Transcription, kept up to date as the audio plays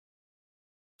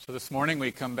So this morning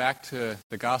we come back to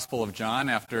the Gospel of John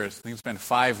after I think it's been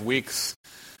 5 weeks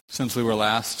since we were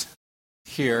last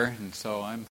here, and so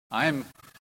I'm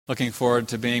looking forward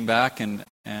to being back. And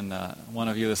one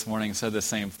of you this morning said the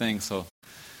same thing, so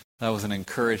that was an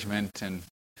encouragement. And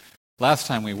last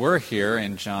time we were here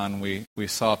in John, we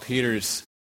saw Peter's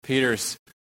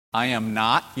 "I am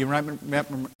not." You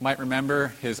might remember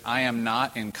his "I am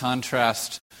not" in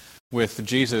contrast with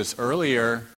Jesus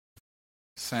earlier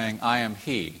saying, "I am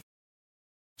He."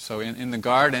 So in the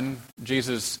garden,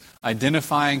 Jesus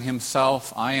identifying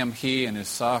himself, "I am He," and his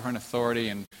sovereign authority,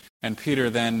 and Peter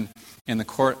then in the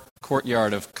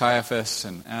courtyard of Caiaphas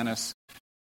and Annas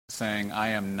saying, "I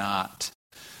am not."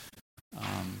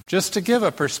 Just to give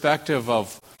a perspective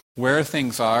of where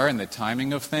things are and the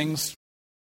timing of things,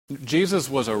 Jesus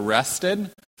was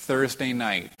arrested Thursday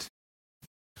night.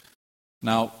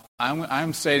 Now,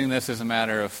 I'm stating this as a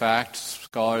matter of fact.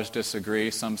 Scholars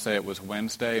disagree. Some say it was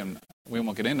Wednesday, and we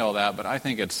won't get into all that, but I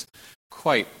think it's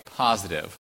quite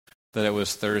positive that it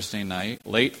was Thursday night,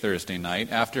 late Thursday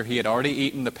night, after he had already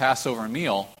eaten the Passover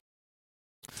meal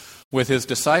with his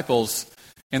disciples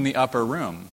in the upper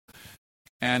room.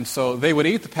 And so they would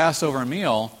eat the Passover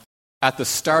meal at the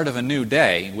start of a new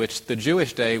day, which the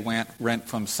Jewish day went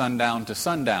from sundown to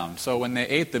sundown. So when they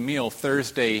ate the meal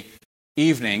Thursday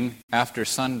evening after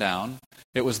sundown,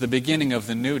 it was the beginning of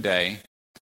the new day,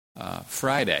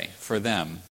 Friday, for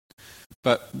them.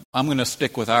 But I'm going to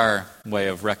stick with our way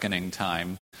of reckoning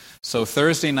time. So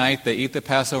Thursday night, they eat the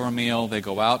Passover meal, they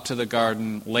go out to the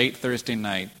garden. Late Thursday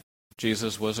night,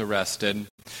 Jesus was arrested.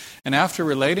 And after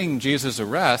relating Jesus'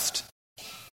 arrest,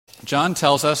 John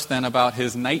tells us then about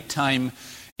his nighttime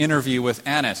interview with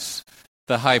Annas,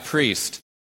 the high priest,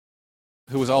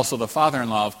 who was also the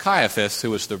father-in-law of Caiaphas, who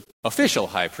was the official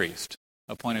high priest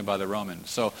appointed by the Romans.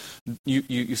 So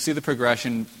you see the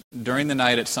progression. During the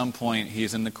night, at some point,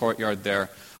 he's in the courtyard there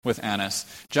with Annas.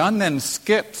 John then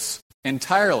skips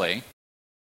entirely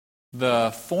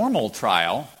the formal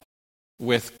trial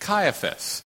with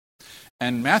Caiaphas.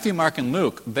 And Matthew, Mark, and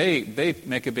Luke, they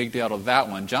make a big deal out of that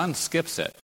one. John skips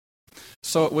it.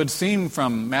 So it would seem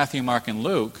from Matthew, Mark, and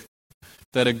Luke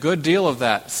that a good deal of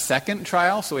that second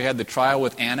trial, so he had the trial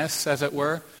with Annas, as it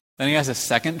were, then he has a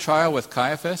second trial with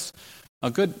Caiaphas,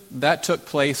 that took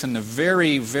place in the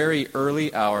very, very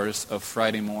early hours of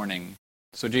Friday morning.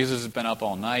 So Jesus has been up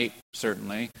all night,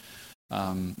 certainly.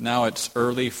 Now it's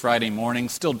early Friday morning,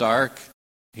 still dark.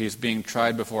 He's being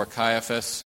tried before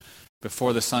Caiaphas,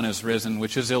 before the sun has risen,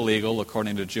 which is illegal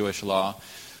according to Jewish law.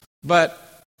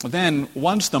 But then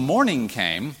once the morning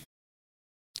came,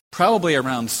 probably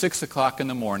around 6 o'clock in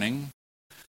the morning,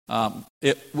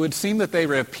 it would seem that they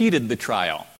repeated the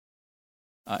trial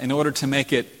in order to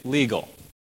make it legal.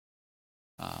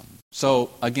 So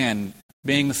again,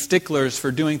 being sticklers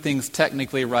for doing things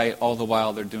technically right, all the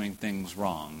while they're doing things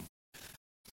wrong.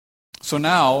 So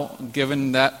now,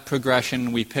 given that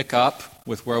progression, we pick up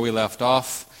with where we left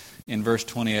off in verse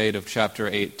 28 of chapter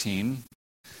 18.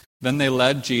 Then they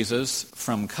led Jesus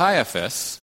from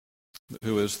Caiaphas,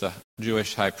 who is the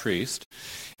Jewish high priest,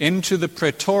 into the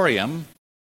praetorium,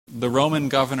 the Roman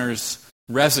governor's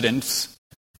residence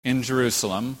in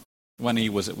Jerusalem, when he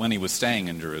was staying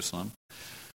in Jerusalem.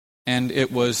 And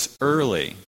it was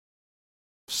early.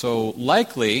 So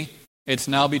likely, it's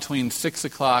now between 6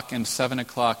 o'clock and 7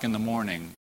 o'clock in the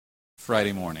morning,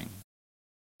 Friday morning.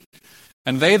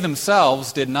 And they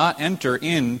themselves did not enter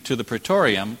into the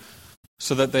praetorium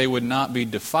so that they would not be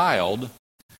defiled,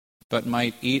 but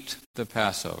might eat the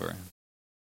Passover.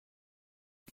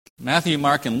 Matthew,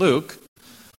 Mark, and Luke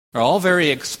are all very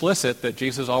explicit that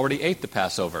Jesus already ate the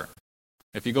Passover.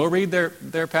 If you go read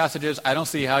their passages, I don't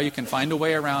see how you can find a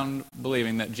way around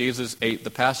believing that Jesus ate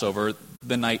the Passover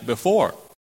the night before.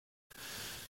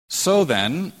 So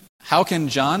then, how can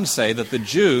John say that the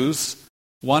Jews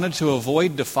wanted to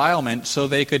avoid defilement so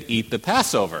they could eat the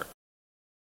Passover,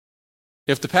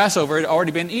 if the Passover had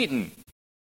already been eaten?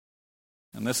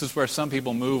 And this is where some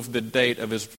people move the date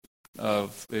of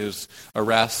his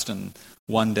arrest and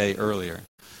one day earlier.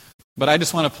 But I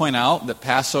just want to point out that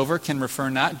Passover can refer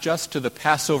not just to the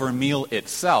Passover meal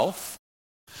itself,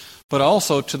 but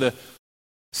also to the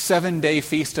 7-day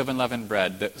Feast of Unleavened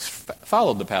Bread that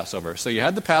followed the Passover. So you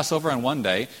had the Passover on one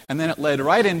day, and then it led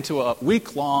right into a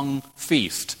week-long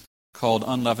feast called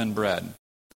Unleavened Bread.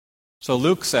 So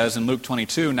Luke says in Luke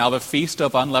 22, now the Feast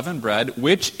of Unleavened Bread,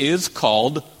 which is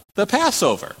called the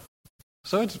Passover.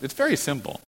 So it's very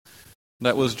simple.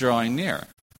 That was drawing near.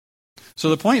 So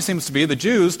the point seems to be the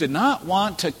Jews did not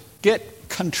want to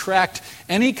contract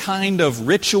any kind of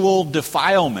ritual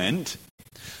defilement,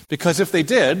 because if they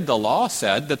did, the law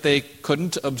said that they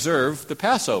couldn't observe the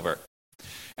Passover.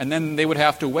 and then they would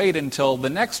have to wait until the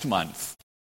next month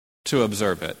to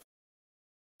observe it.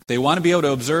 They want to be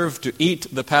able to eat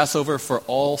the Passover for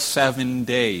all 7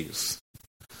 days.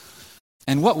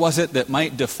 And what was it that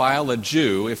might defile a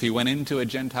Jew if he went into a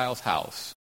Gentile's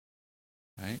house?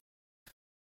 Right?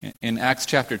 In Acts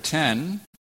chapter 10,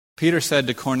 Peter said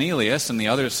to Cornelius and the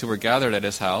others who were gathered at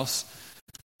his house,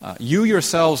 "You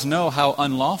yourselves know how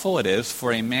unlawful it is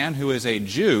for a man who is a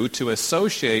Jew to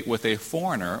associate with a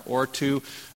foreigner or to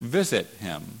visit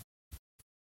him."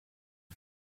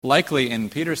 Likely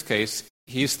in Peter's case,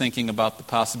 he's thinking about the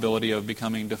possibility of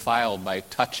becoming defiled by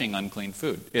touching unclean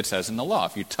food. It says in the law,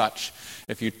 if you touch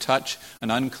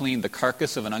the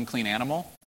carcass of an unclean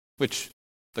animal, which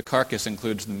the carcass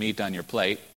includes the meat on your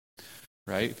plate,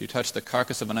 right? If you touch the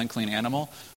carcass of an unclean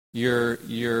animal,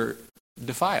 you're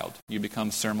defiled. You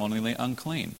become ceremonially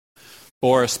unclean.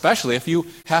 Or especially if you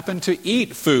happen to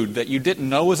eat food that you didn't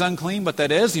know was unclean, but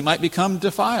that is, you might become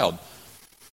defiled.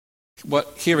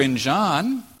 What here in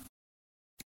John,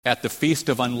 at the Feast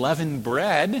of Unleavened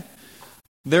Bread,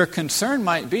 their concern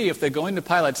might be if they go into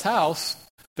Pilate's house,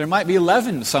 there might be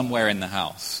leaven somewhere in the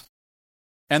house.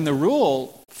 And the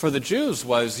rule for the Jews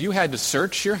was you had to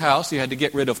search your house, you had to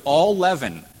get rid of all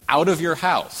leaven out of your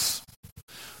house.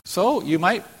 So you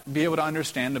might be able to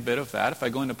understand a bit of that. If I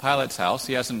go into Pilate's house,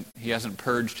 he hasn't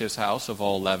purged his house of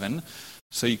all leaven,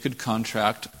 so you could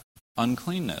contract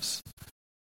uncleanness.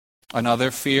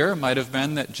 Another fear might have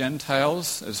been that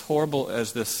Gentiles, as horrible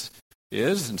as this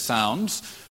is and sounds,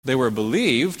 they were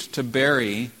believed to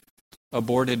bury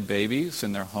aborted babies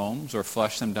in their homes or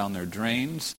flush them down their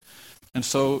drains. And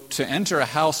so to enter a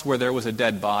house where there was a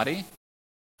dead body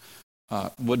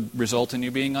would result in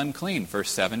you being unclean for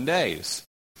 7 days.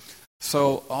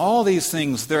 So all these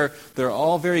things, they're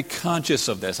all very conscious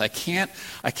of this. I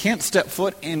can't step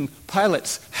foot in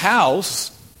Pilate's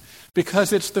house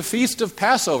because it's the feast of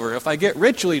Passover. If I get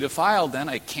ritually defiled, then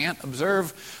I can't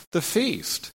observe the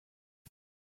feast.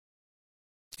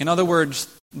 In other words,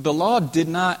 the law did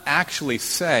not actually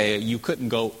say you couldn't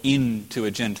go into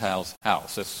a Gentile's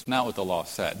house. That's not what the law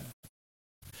said.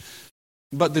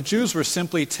 But the Jews were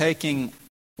simply taking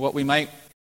what we might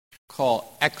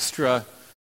call extra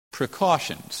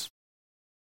precautions.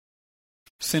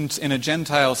 Since in a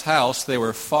Gentile's house they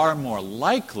were far more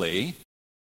likely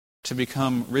to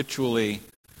become ritually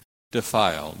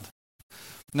defiled.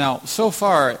 Now, so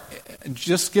far,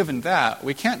 just given that,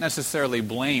 we can't necessarily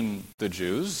blame the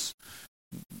Jews.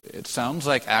 It sounds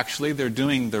like actually they're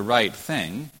doing the right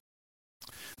thing.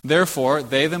 Therefore,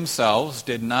 they themselves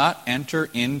did not enter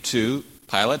into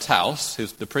Pilate's house,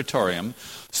 the praetorium,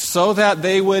 so that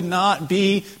they would not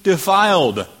be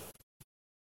defiled,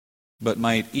 but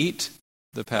might eat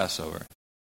the Passover.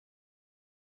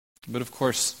 But of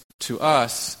course, to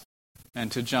us and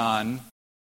to John,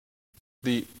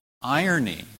 the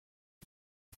irony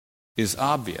is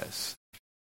obvious.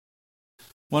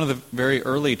 One of the very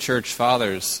early church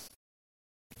fathers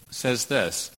says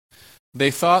this: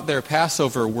 they thought their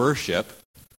Passover worship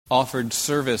offered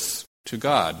service to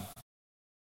God.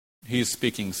 He's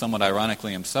speaking somewhat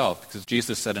ironically himself, because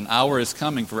Jesus said, "An hour is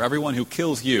coming for everyone who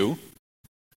kills you,"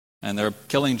 and they're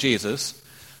killing Jesus,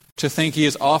 "to think he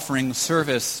is offering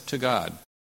service to God."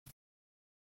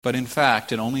 But in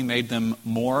fact, it only made them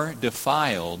more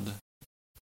defiled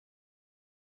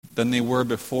than they were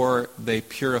before they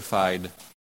purified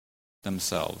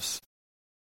themselves.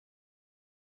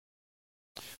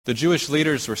 The Jewish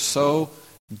leaders were so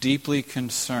deeply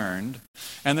concerned,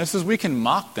 and we can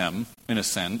mock them in a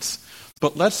sense,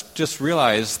 but let's just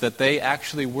realize that they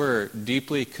actually were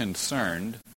deeply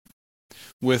concerned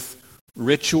with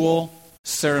ritual,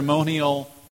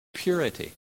 ceremonial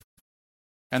purity.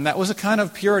 And that was a kind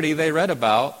of purity they read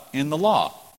about in the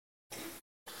law.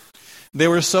 They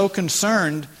were so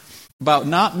concerned about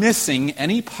not missing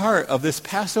any part of this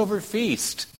Passover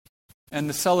feast and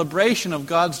the celebration of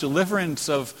God's deliverance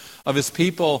of his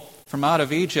people from out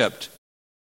of Egypt,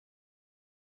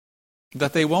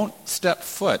 that they won't step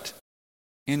foot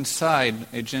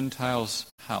inside a Gentile's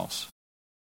house.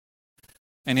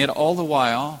 And yet all the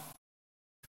while,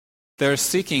 they're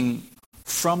seeking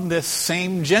from this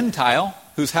same Gentile,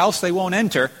 whose house they won't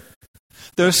enter,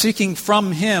 they're seeking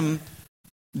from him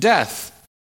death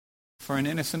for an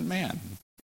innocent man.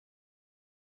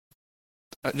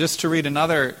 Just to read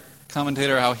another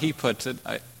commentator how he puts it,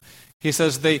 he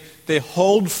says they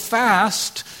hold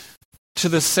fast to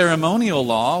the ceremonial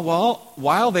law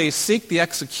while they seek the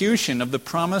execution of the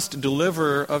promised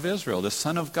deliverer of Israel, the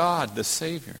Son of God, the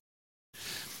Savior.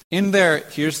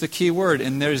 Here's the key word,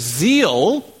 in their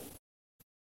zeal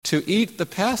to eat the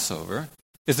Passover,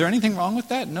 Is there anything wrong with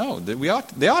that? No.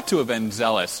 They ought to have been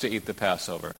zealous to eat the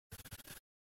Passover.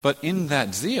 But in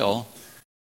that zeal,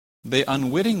 they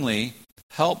unwittingly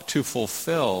help to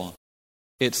fulfill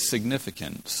its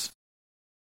significance.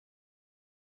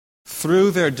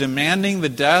 Through their demanding the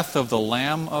death of the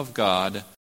Lamb of God,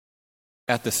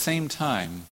 at the same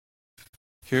time,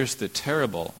 here's the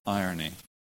terrible irony,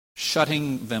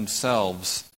 shutting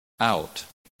themselves out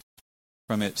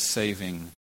from its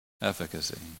saving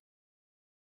efficacy.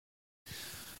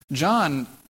 John,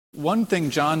 one thing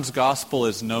John's gospel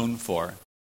is known for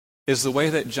is the way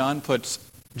that John puts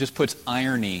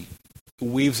irony,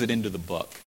 weaves it into the book.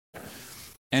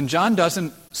 And John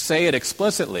doesn't say it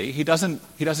explicitly, he doesn't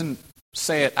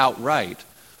say it outright,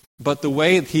 but the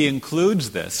way he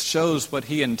includes this shows what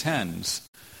he intends.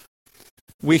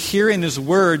 We hear in his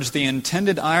words the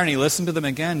intended irony. Listen to them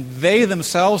again. They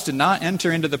themselves did not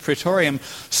enter into the praetorium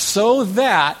so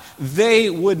that they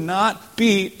would not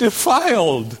be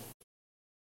defiled,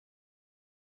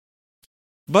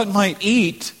 but might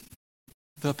eat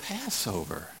the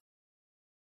Passover.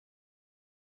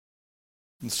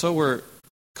 And so we're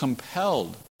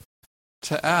compelled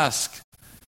to ask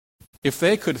if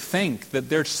they could think that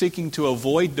they're seeking to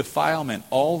avoid defilement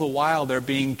all the while they're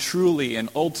being truly and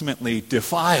ultimately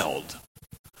defiled.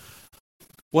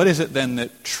 What is it then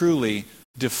that truly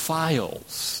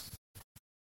defiles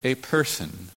a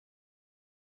person?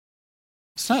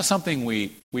 It's not something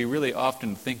we really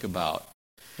often think about.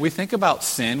 We think about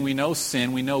sin, we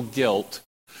know guilt,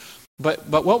 but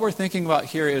what we're thinking about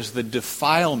here is the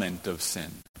defilement of sin.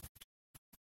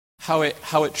 How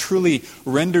it truly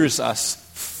renders us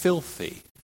filthy.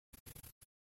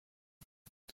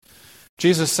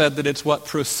 Jesus said that it's what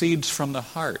proceeds from the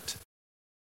heart.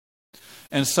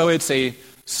 And so it's a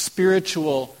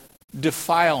spiritual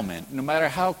defilement. No matter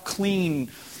how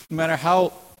clean, no matter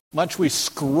how much we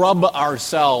scrub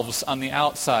ourselves on the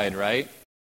outside, right?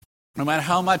 No matter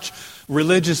how much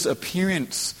religious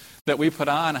appearance that we put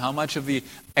on, how much of the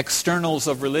externals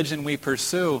of religion we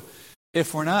pursue,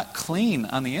 if we're not clean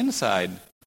on the inside,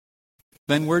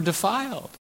 then we're defiled.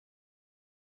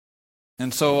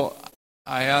 And so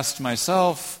I asked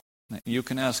myself, you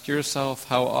can ask yourself,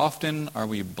 how often are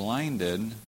we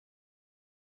blinded?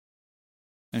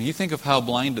 And you think of how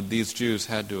blinded these Jews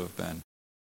had to have been.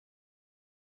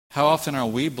 How often are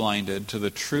we blinded to the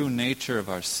true nature of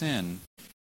our sin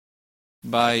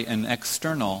by an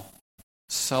external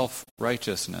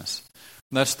self-righteousness?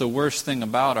 That's the worst thing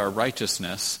about our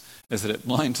righteousness, is that it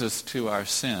blinds us to our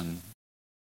sin,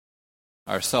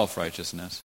 our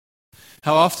self-righteousness.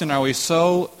 How often are we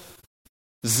so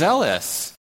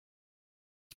zealous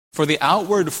for the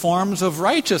outward forms of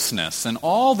righteousness and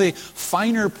all the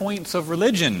finer points of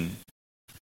religion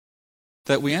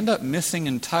that we end up missing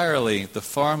entirely the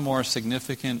far more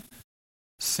significant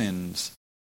sins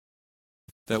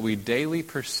that we daily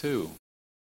pursue?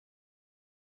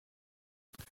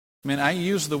 I mean, I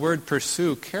use the word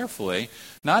pursue carefully,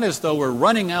 not as though we're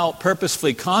running out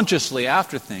purposefully, consciously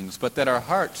after things, but that our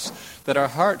hearts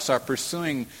are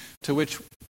pursuing, to which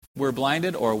we're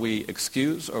blinded, or we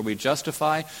excuse, or we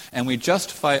justify, and we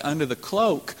justify under the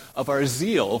cloak of our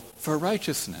zeal for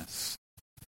righteousness.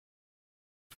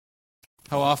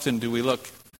 How often do we look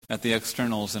at the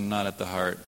externals and not at the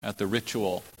heart, at the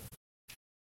ritual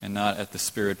and not at the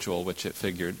spiritual which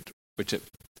it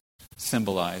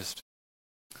symbolized?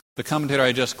 The commentator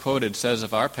I just quoted says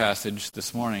of our passage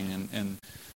this morning, and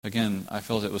again, I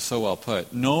felt it was so well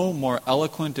put, no more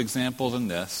eloquent example than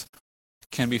this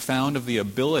can be found of the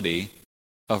ability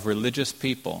of religious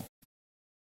people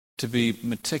to be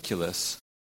meticulous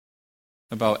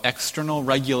about external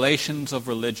regulations of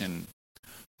religion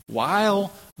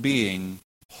while being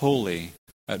wholly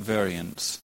at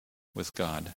variance with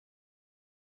God.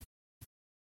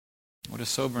 What a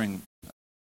sobering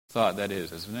thought that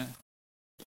is, isn't it?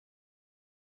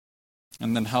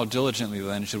 And then how diligently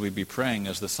then should we be praying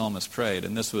as the psalmist prayed?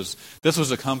 And this was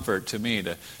a comfort to me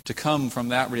to come from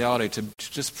that reality, to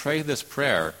just pray this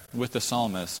prayer with the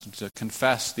psalmist, to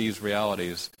confess these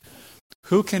realities.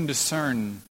 Who can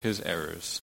discern his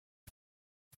errors?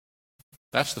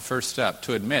 That's the first step,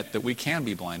 to admit that we can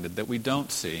be blinded, that we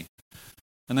don't see.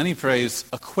 And then he prays,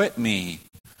 acquit me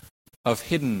of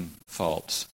hidden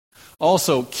faults.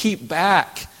 Also, keep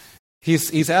back.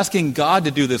 He's asking God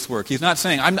to do this work. He's not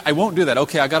saying, I won't do that.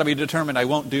 Okay, I got to be determined I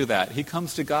won't do that. He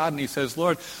comes to God and he says,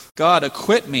 Lord, God,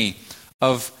 acquit me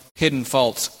of hidden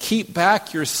faults. Keep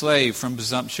back your slave from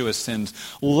presumptuous sins.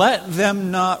 Let them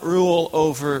not rule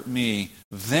over me.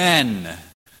 Then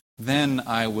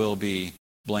I will be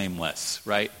blameless,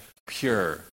 right?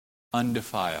 Pure,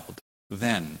 undefiled.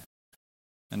 Then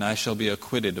and I shall be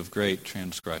acquitted of great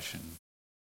transgression.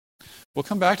 We'll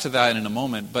come back to that in a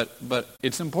moment, but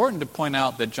it's important to point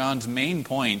out that John's main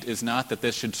point is not that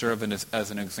this should serve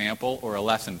as an example or a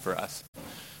lesson for us.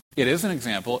 It is an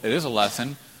example, it is a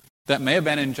lesson that may have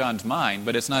been in John's mind,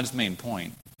 but it's not his main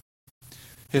point.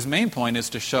 His main point is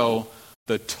to show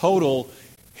the total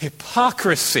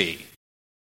hypocrisy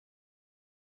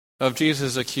of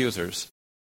Jesus' accusers,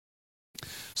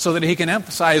 so that he can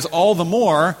emphasize all the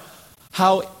more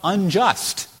how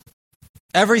unjust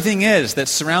everything is that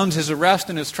surrounds his arrest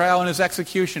and his trial and his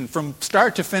execution. From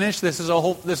start to finish, this is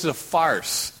a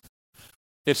farce.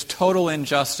 It's total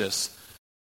injustice.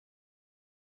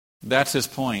 That's his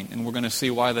point, and we're going to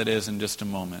see why that is in just a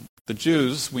moment. The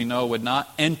Jews, we know, would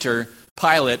not enter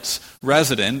Pilate's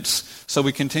residence, so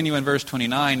we continue in verse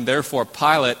 29. Therefore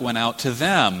Pilate went out to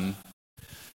them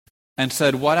and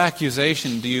said, "What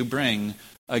accusation do you bring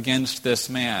against this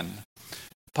man?"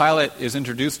 Pilate is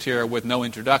introduced here with no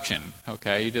introduction.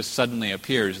 Okay, he just suddenly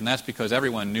appears, and that's because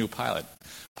everyone knew Pilate.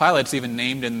 Pilate's even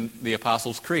named in the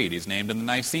Apostles' Creed. He's named in the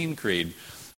Nicene Creed.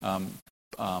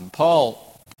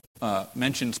 Paul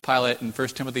mentions Pilate in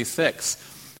 1 Timothy 6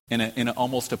 in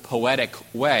almost a poetic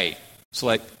way. So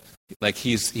like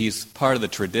he's part of the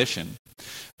tradition.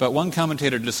 But one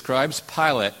commentator describes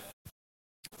Pilate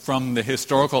from the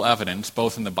historical evidence,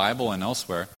 both in the Bible and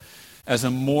elsewhere, as a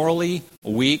morally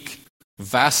weak,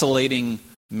 vacillating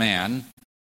man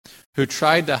who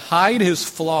tried to hide his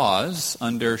flaws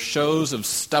under shows of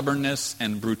stubbornness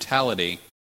and brutality.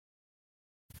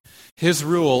 His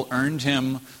rule earned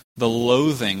him the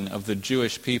loathing of the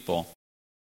Jewish people,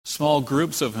 small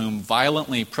groups of whom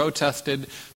violently protested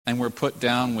and were put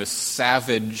down with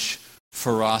savage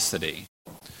ferocity.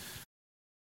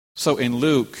 So in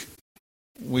Luke,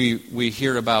 we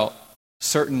hear about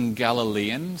certain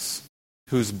Galileans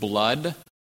whose blood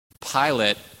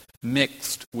Pilate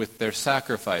mixed with their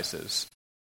sacrifices.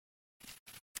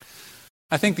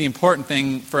 I think the important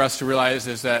thing for us to realize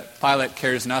is that Pilate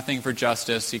cares nothing for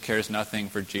justice. He cares nothing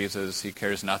for Jesus. He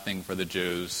cares nothing for the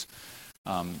Jews.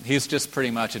 He's just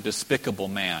pretty much a despicable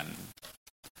man.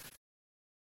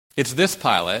 It's this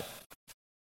Pilate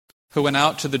who went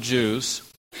out to the Jews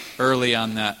early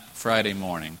on that Friday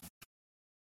morning.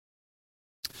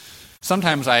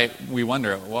 Sometimes we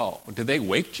wonder, well, did they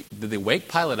wake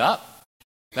Pilate up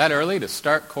that early to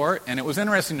start court? And it was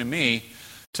interesting to me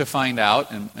to find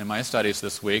out in my studies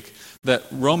this week that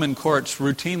Roman courts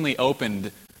routinely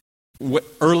opened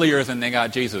earlier than they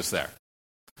got Jesus there.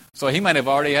 So he might have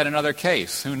already had another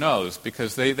case, who knows,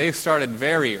 because they started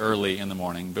very early in the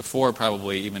morning, before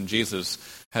probably even Jesus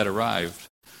had arrived.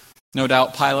 No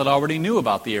doubt Pilate already knew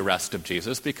about the arrest of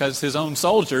Jesus because his own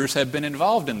soldiers had been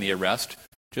involved in the arrest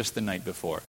just the night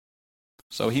before.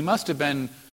 So he must have been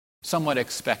somewhat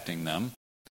expecting them.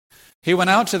 He went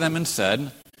out to them and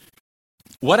said,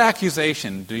 "What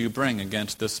accusation do you bring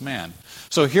against this man?"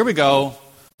 So here we go,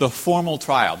 the formal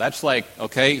trial. That's like,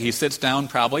 okay, he sits down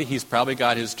probably. He's probably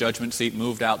got his judgment seat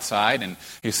moved outside, and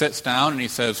he sits down and he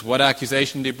says, "What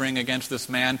accusation do you bring against this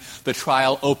man?" The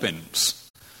trial opens.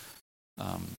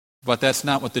 But that's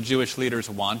not what the Jewish leaders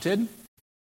wanted,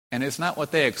 and it's not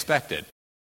what they expected.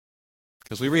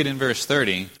 Because we read in verse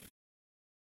 30,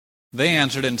 they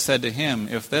answered and said to him,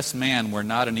 "If this man were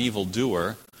not an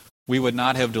evildoer, we would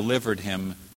not have delivered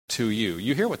him to you."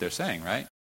 You hear what they're saying, right?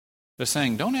 They're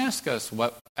saying, don't ask us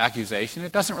what accusation.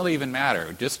 It doesn't really even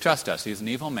matter. Just trust us. He's an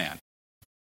evil man.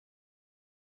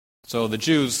 So the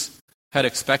Jews had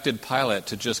expected Pilate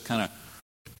to just kind of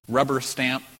rubber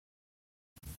stamp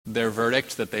their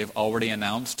verdict that they've already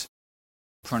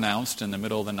pronounced in the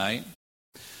middle of the night.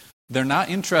 They're not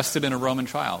interested in a Roman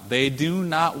trial. They do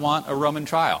not want a Roman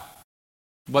trial.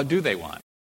 What do they want?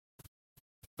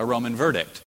 A Roman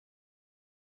verdict.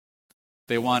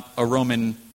 They want a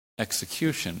Roman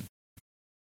execution.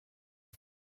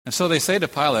 And so they say to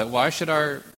Pilate, "Why should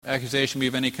our accusation be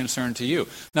of any concern to you?"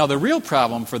 Now, the real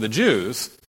problem for the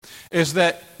Jews is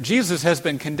that Jesus has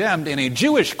been condemned in a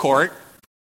Jewish court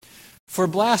for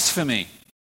blasphemy.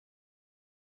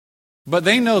 But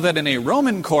they know that in a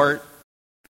Roman court,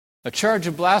 a charge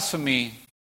of blasphemy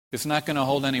is not going to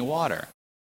hold any water.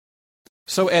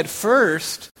 So at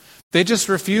first, they just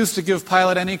refuse to give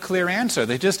Pilate any clear answer.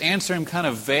 They just answer him kind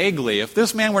of vaguely. "If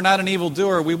this man were not an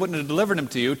evildoer, we wouldn't have delivered him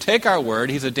to you. Take our word.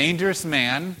 He's a dangerous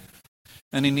man,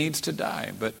 and he needs to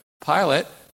die." But Pilate,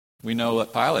 we know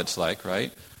what Pilate's like,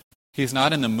 right? He's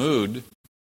not in the mood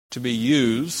to be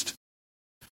used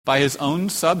by his own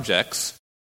subjects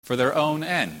for their own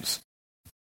ends.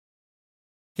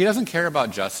 He doesn't care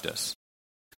about justice.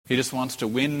 He just wants to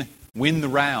win the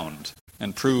round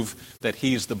and prove that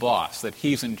he's the boss, that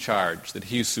he's in charge, that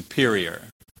he's superior.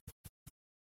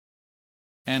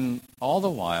 And all the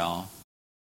while,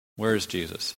 where's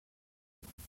Jesus?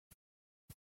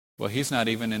 Well, he's not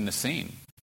even in the scene.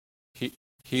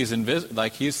 He's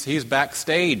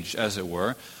backstage, as it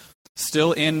were,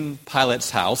 still in Pilate's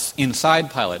house,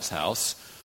 inside Pilate's house,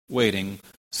 waiting,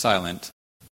 silent,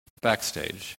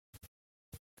 backstage.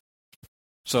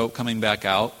 So coming back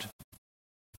out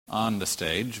on the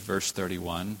stage, verse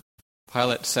 31,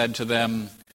 Pilate said to them,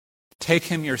 "Take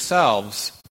him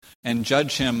yourselves and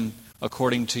judge him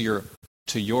according to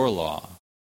your law."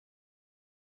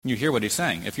 You hear what he's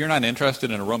saying. If you're not interested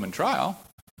in a Roman trial,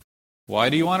 why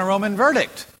do you want a Roman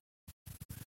verdict?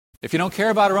 If you don't care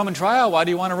about a Roman trial, why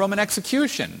do you want a Roman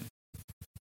execution?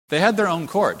 They had their own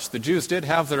courts. The Jews did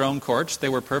have their own courts. They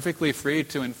were perfectly free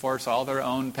to enforce all their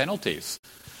own penalties.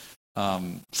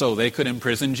 So they could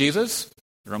imprison Jesus.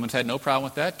 The Romans had no problem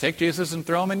with that. Take Jesus and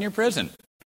throw him in your prison.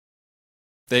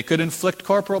 They could inflict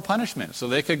corporal punishment. So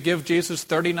they could give Jesus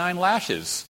 39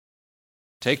 lashes.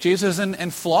 Take Jesus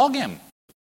and flog him.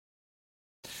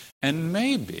 And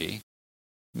maybe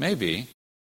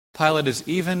Pilate is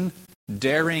even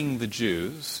daring the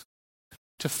Jews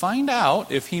to find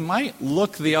out if he might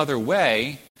look the other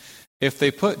way if they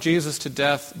put Jesus to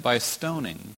death by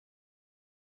stoning,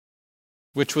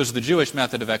 which was the Jewish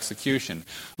method of execution.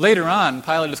 Later on,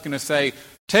 Pilate is going to say,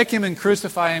 "Take him and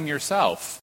crucify him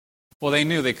yourself." Well, they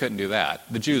knew they couldn't do that.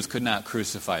 The Jews could not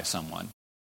crucify someone.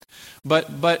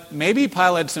 But maybe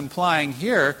Pilate's implying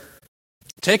here,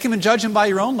 take him and judge him by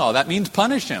your own law. That means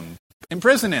punish him,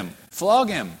 imprison him, flog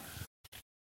him,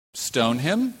 stone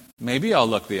him. Maybe I'll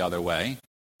look the other way.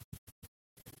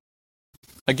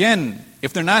 Again,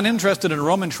 if they're not interested in a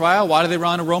Roman trial, why do they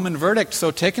want a Roman verdict?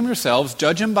 So take him yourselves,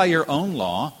 judge him by your own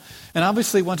law. And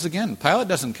obviously, once again, Pilate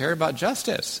doesn't care about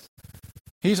justice.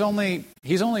 He's only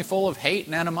full of hate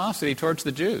and animosity towards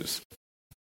the Jews.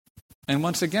 And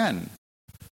once again,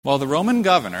 while the Roman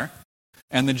governor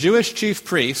and the Jewish chief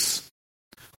priests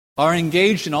are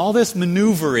engaged in all this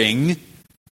maneuvering,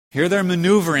 here they're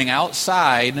maneuvering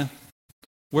outside.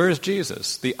 Where is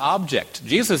Jesus? The object.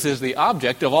 Jesus is the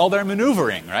object of all their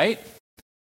maneuvering, right?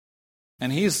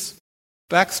 And he's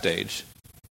backstage,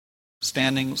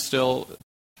 standing still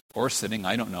or sitting,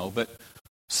 I don't know, but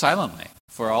silently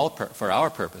for our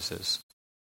purposes.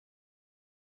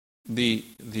 The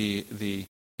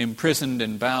imprisoned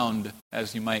and bound,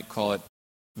 as you might call it,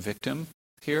 victim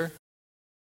here,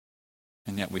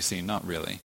 and yet we see not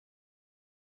really.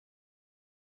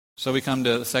 So we come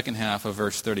to the second half of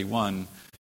verse 31.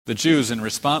 The Jews, in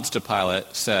response to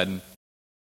Pilate, said,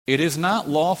 "It is not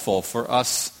lawful for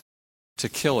us to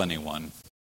kill anyone."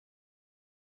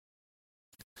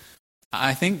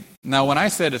 I think, now when I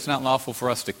said it's not lawful for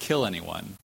us to kill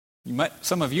anyone,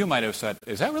 some of you might have said,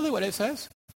 is that really what it says?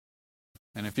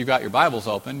 And if you've got your Bibles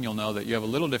open, you'll know that you have a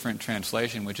little different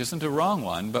translation, which isn't a wrong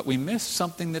one, but we missed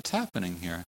something that's happening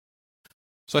here.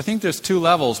 So I think there's two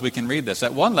levels we can read this.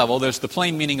 At one level, there's the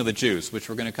plain meaning of the Jews, which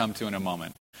we're going to come to in a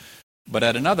moment. But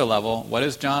at another level, what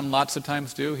does John lots of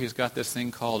times do? He's got this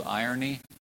thing called irony.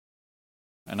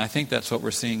 And I think that's what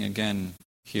we're seeing again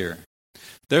here.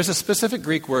 There's a specific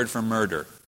Greek word for murder.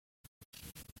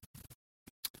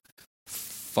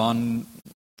 Phanuo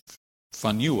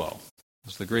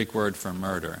is the Greek word for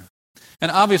murder.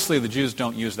 And obviously the Jews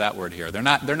don't use that word here. They're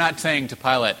not saying to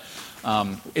Pilate,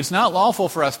 it's not lawful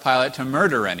for us, Pilate, to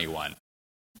murder anyone.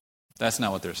 That's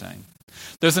not what they're saying.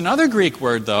 There's another Greek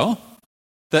word, though,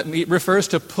 that refers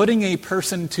to putting a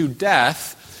person to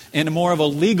death in a more of a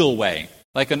legal way,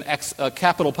 like a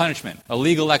capital punishment, a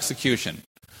legal execution.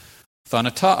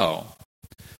 Thanatao.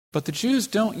 But the Jews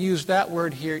don't use that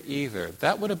word here either.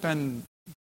 That would have been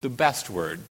the best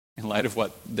word in light of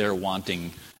what they're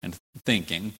wanting and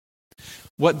thinking.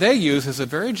 What they use is a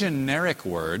very generic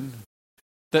word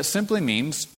that simply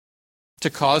means to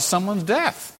cause someone's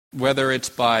death, whether it's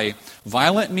by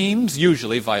violent means,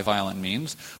 usually by violent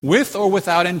means, with or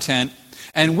without intent,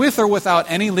 and with or without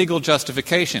any legal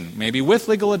justification. Maybe with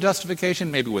legal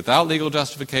justification, maybe without legal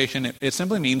justification. It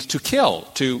simply means to kill,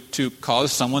 to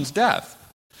cause someone's death.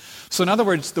 So in other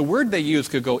words, the word they use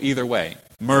could go either way.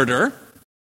 Murder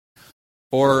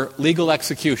or legal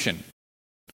execution,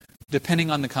 depending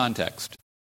on the context.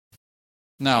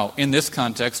 Now, in this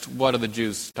context, what are the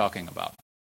Jews talking about?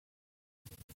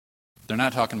 They're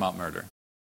not talking about murder.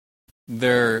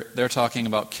 They're talking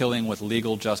about killing with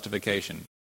legal justification.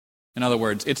 In other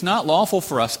words, it's not lawful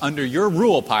for us under your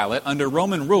rule, Pilate, under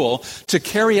Roman rule, to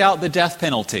carry out the death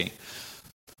penalty.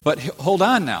 But hold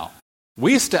on now.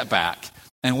 We step back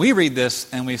and we read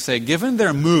this and we say, given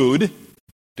their mood,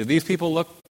 do these people look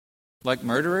like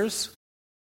murderers?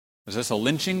 Is this a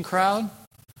lynching crowd?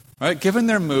 Right? Given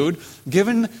their mood,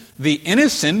 given the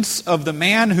innocence of the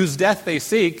man whose death they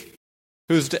seek,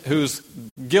 whose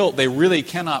guilt they really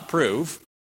cannot prove,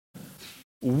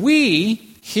 we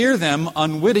hear them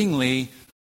unwittingly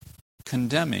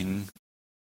condemning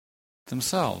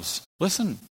themselves.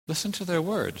 Listen to their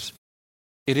words.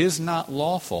 It is not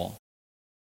lawful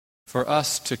for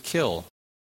us to kill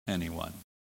anyone.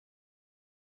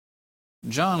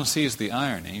 John sees the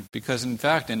irony because, in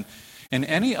fact, in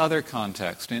any other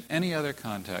context,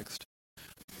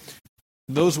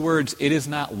 those words, it is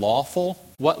not lawful,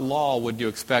 what law would you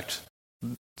expect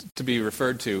to be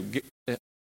referred to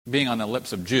being on the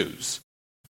lips of Jews?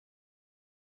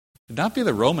 It would not be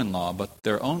the Roman law, but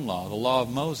their own law, the law of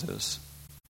Moses.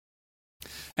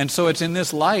 And so it's in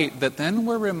this light that then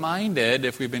we're reminded,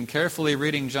 if we've been carefully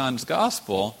reading John's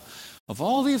Gospel, of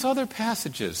all these other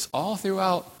passages all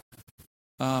throughout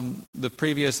the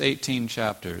previous 18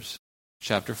 chapters.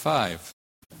 Chapter 5.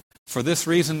 For this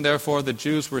reason, therefore, the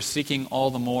Jews were seeking all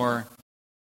the more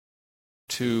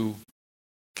to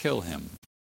kill him.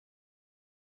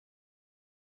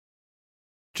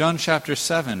 John chapter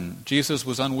 7, Jesus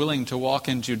was unwilling to walk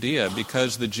in Judea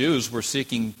because the Jews were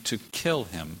seeking to kill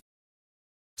him.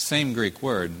 Same Greek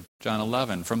word, John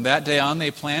 11. From that day on,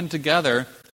 they planned together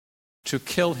to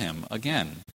kill him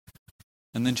again.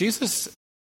 And then Jesus,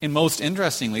 and most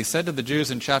interestingly, said to the Jews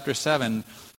in chapter 7,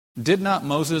 did not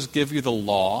Moses give you the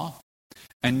law?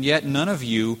 And yet none of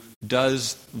you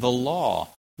does the law.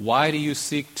 Why do you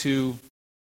seek to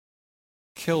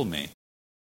kill me?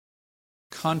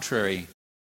 Contrary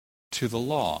to the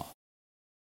law.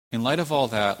 In light of all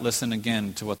that, listen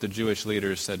again to what the Jewish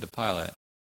leaders said to Pilate.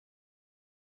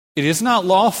 It is not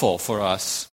lawful for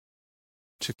us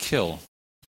to kill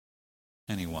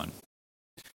anyone.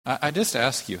 I just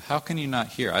ask you, how can you not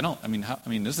hear?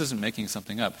 This isn't making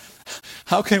something up.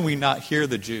 How can we not hear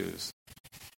the Jews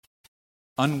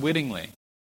unwittingly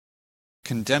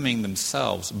condemning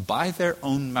themselves by their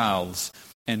own mouths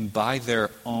and by their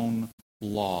own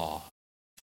law?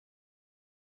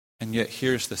 And yet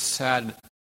here's the sad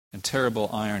and terrible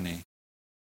irony.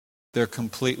 They're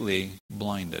completely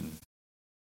blinded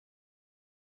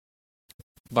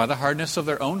by the hardness of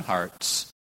their own hearts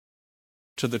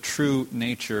to the true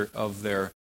nature of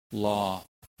their law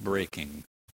breaking.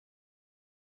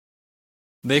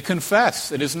 They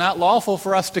confess it is not lawful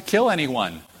for us to kill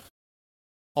anyone.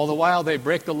 All the while they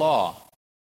break the law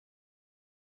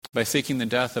by seeking the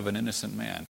death of an innocent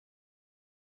man.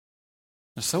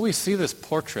 And so we see this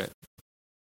portrait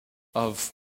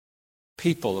of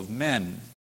people, of men,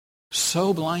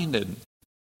 so blinded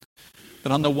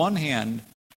that on the one hand,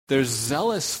 they're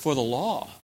zealous for the law.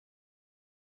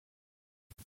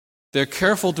 They're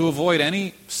careful to avoid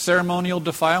any ceremonial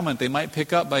defilement they might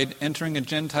pick up by entering a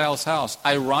Gentile's house.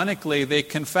 Ironically, they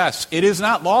confess, it is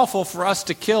not lawful for us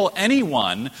to kill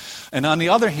anyone. And on the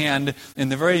other hand, in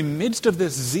the very midst of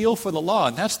this zeal for the law,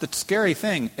 and that's the scary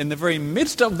thing, in the very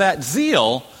midst of that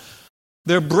zeal,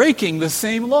 they're breaking the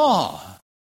same law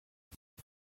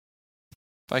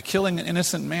by killing an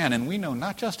innocent man. And we know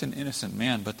not just an innocent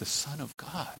man, but the Son of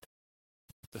God.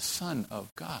 The Son of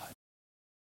God.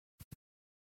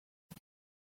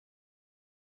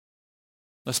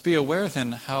 Let's be aware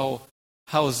then how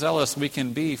zealous we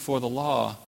can be for the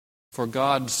law, for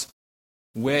God's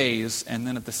ways, and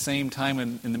then at the same time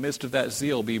in the midst of that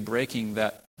zeal be breaking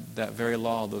that very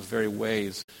law, those very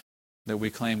ways that we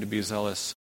claim to be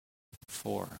zealous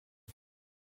for.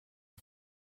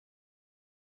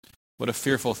 What a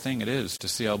fearful thing it is to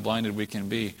see how blinded we can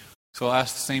be. So I'll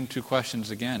ask the same two questions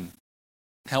again.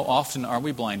 How often are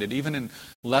we blinded, even in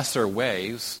lesser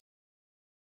ways,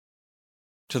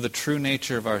 to the true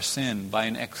nature of our sin by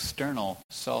an external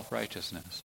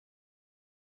self-righteousness?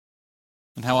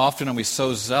 And how often are we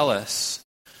so zealous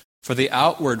for the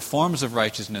outward forms of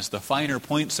righteousness, the finer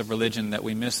points of religion, that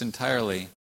we miss entirely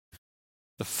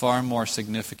the far more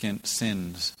significant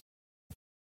sins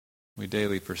we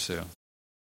daily pursue?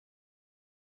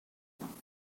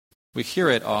 We hear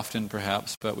it often,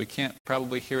 perhaps, but we can't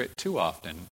probably hear it too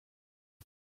often,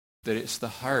 that it's the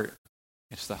heart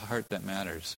that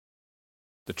matters.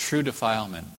 The true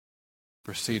defilement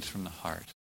proceeds from the heart.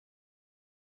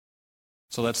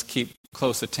 So let's keep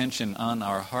close attention on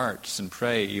our hearts and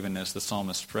pray, even as the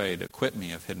psalmist prayed, acquit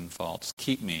me of hidden faults,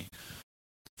 keep me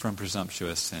from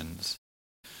presumptuous sins.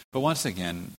 But once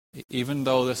again, even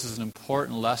though this is an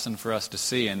important lesson for us to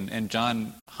see, and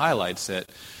John highlights it,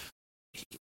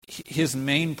 his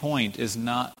main point is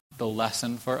not the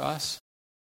lesson for us.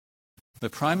 The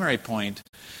primary point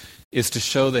is to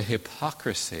show the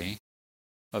hypocrisy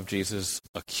of Jesus'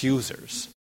 accusers.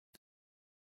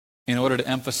 in order to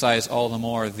emphasize all the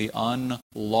more the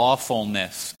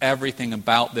unlawfulness. Everything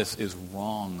about this is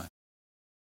wrong.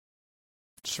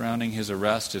 Surrounding his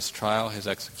arrest, his trial, his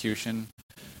execution.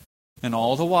 And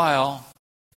all the while,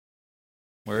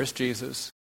 where is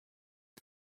Jesus?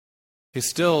 He's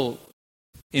still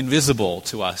invisible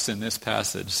to us in this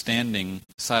passage, standing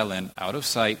silent, out of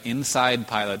sight, inside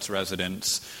Pilate's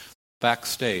residence,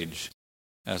 backstage,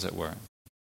 as it were.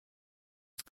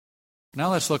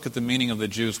 Now let's look at the meaning of the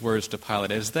Jews' words to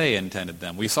Pilate as they intended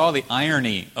them. We saw the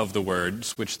irony of the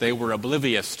words, which they were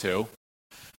oblivious to.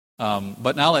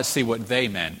 But now let's see what they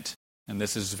meant. And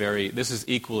this is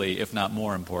equally, if not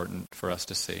more important, for us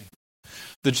to see.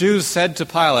 The Jews said to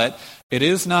Pilate, "It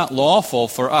is not lawful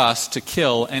for us to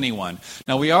kill anyone."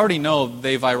 Now we already know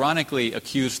they've ironically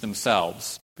accused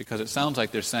themselves, because it sounds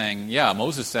like they're saying, yeah,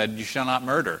 Moses said you shall not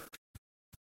murder.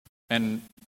 And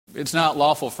it's not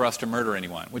lawful for us to murder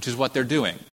anyone, which is what they're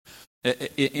doing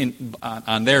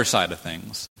on their side of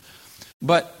things.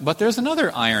 But there's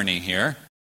another irony here,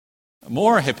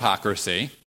 more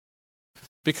hypocrisy.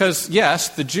 Because, yes,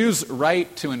 the Jews'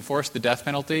 right to enforce the death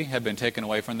penalty had been taken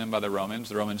away from them by the Romans.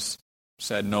 The Romans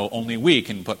said, no, only we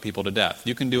can put people to death.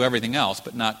 You can do everything else,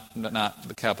 but not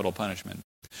the capital punishment.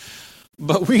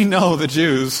 But we know the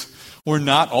Jews were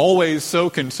not always so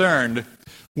concerned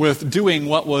with doing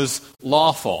what was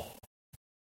lawful.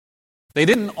 They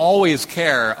didn't always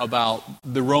care about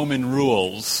the Roman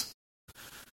rules.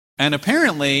 And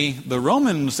apparently, the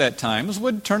Romans at times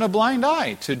would turn a blind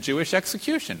eye to Jewish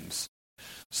executions.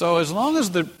 So as long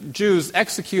as the Jews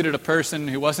executed a person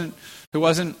who wasn't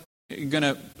going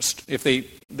to,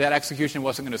 that execution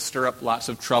wasn't going to stir up lots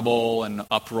of trouble and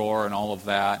uproar and all of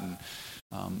that, and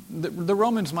the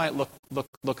Romans might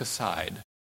look aside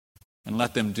and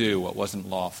let them do what wasn't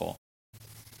lawful.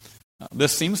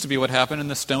 This seems to be what happened in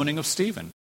the stoning of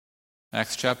Stephen,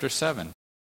 Acts chapter 7.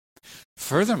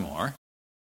 Furthermore,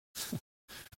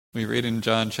 we read in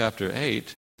John chapter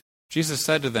 8, Jesus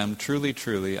said to them, "Truly,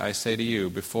 truly, I say to you,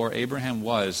 before Abraham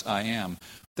was, I am."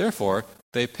 Therefore,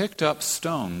 they picked up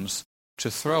stones to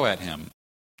throw at him.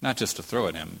 Not just to throw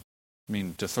at him, I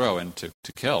mean to throw and to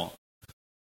kill.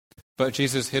 But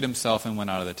Jesus hid himself and went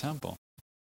out of the temple.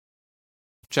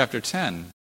 Chapter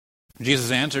 10,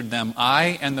 Jesus answered them,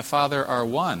 "I and the Father are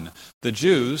one." The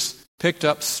Jews picked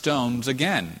up stones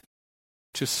again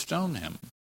to stone him.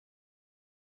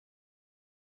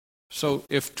 So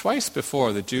if twice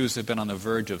before the Jews had been on the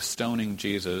verge of stoning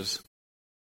Jesus,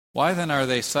 why then are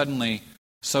they suddenly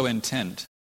so intent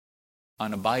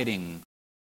on abiding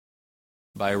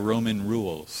by Roman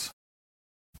rules?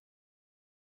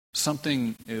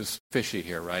 Something is fishy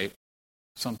here, right?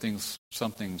 Something's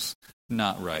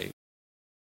not right.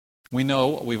 We know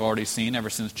what we've already seen ever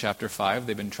since chapter 5.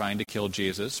 They've been trying to kill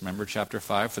Jesus. Remember chapter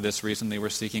 5? For this reason they were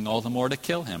seeking all the more to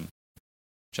kill him.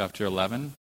 Chapter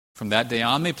 11. From that day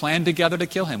on, they planned together to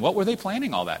kill him. What were they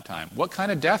planning all that time? What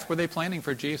kind of death were they planning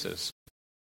for Jesus?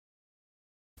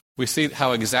 We see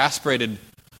how exasperated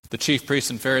the chief priests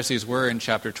and Pharisees were in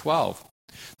chapter 12.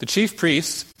 The chief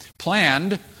priests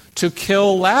planned to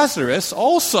kill Lazarus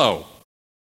also.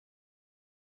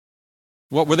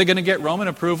 What, were they going to get Roman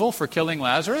approval for killing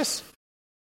Lazarus?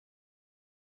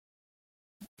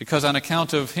 Because on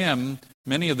account of him,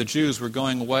 many of the Jews were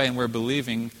going away and were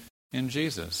believing in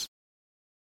Jesus.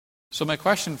 So my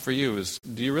question for you is,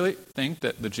 do you really think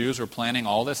that the Jews were planning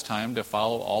all this time to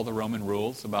follow all the Roman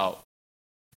rules about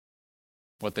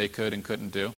what they could and couldn't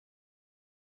do?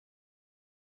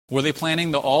 Were they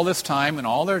planning all this time and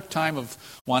all their time of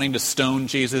wanting to stone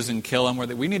Jesus and kill him?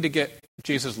 We need to get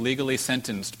Jesus legally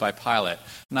sentenced by Pilate.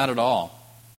 Not at all.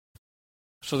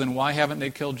 So then why haven't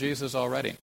they killed Jesus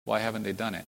already? Why haven't they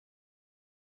done it?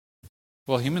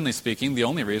 Well, humanly speaking, the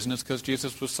only reason is because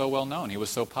Jesus was so well known. He was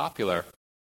so popular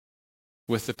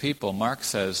with the people. Mark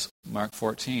says, Mark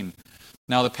 14,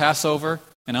 "Now the Passover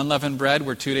and unleavened bread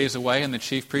were 2 days away, and the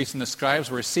chief priests and the scribes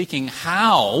were seeking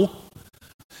how,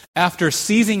 after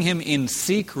seizing him in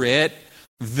secret,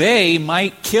 they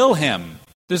might kill him."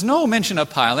 There's no mention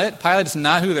of Pilate. Pilate's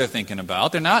not who they're thinking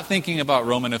about. They're not thinking about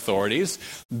Roman authorities.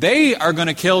 They are going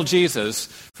to kill Jesus,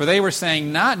 for they were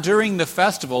saying, "Not during the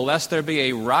festival, lest there be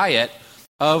a riot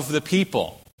of the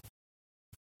people."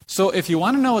 So if you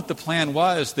want to know what the plan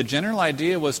was, the general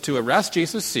idea was to arrest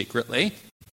Jesus secretly,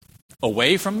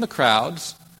 away from the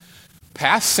crowds,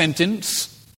 pass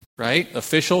sentence, right?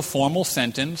 Official, formal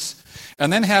sentence,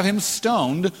 and then have him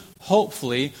stoned,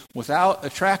 hopefully, without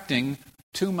attracting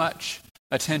too much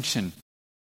attention.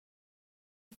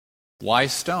 Why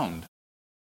stoned?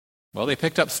 Well, they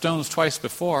picked up stones twice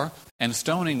before, and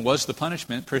stoning was the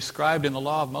punishment prescribed in the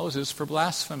law of Moses for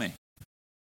blasphemy.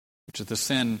 which is the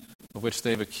sin of which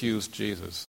they've accused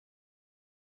Jesus.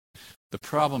 The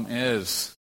problem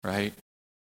is, right?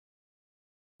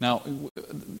 Now,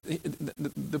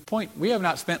 the point, we have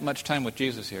not spent much time with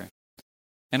Jesus here.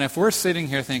 And if we're sitting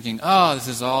here thinking, oh, this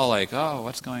is all like, oh,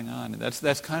 what's going on?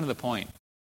 That's kind of the point.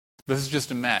 This is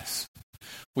just a mess.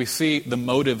 We see the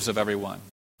motives of everyone.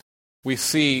 We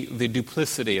see the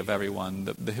duplicity of everyone,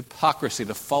 the hypocrisy,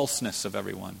 the falseness of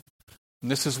everyone. And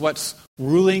this is what's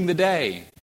ruling the day,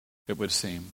 it would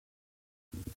seem.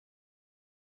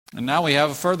 And now we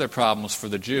have further problems for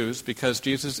the Jews because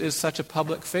Jesus is such a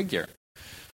public figure.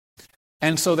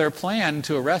 And so their plan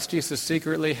to arrest Jesus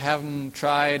secretly, have him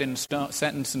tried and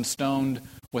sentenced and stoned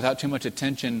without too much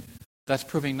attention, that's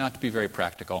proving not to be very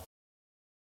practical.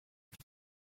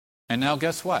 And now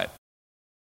guess what?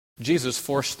 Jesus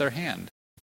forced their hand.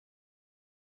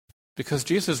 Because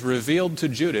Jesus revealed to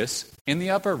Judas in the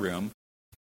upper room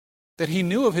that he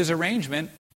knew of his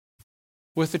arrangement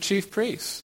with the chief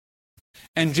priests.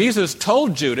 And Jesus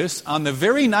told Judas on the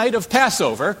very night of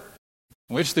Passover,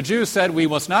 in which the Jews said, we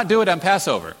must not do it on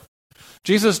Passover.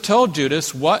 Jesus told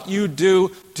Judas, what you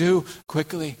do, do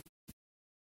quickly.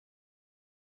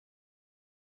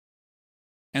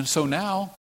 And so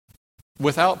now,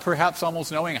 without perhaps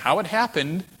almost knowing how it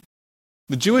happened,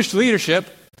 the Jewish leadership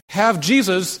have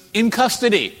Jesus in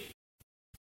custody.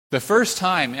 The first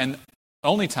time and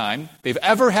only time they've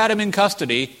ever had him in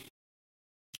custody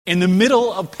in the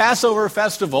middle of Passover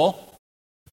festival,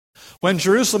 when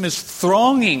Jerusalem is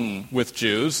thronging with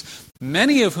Jews,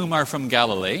 many of whom are from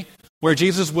Galilee, where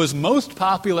Jesus was most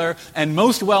popular and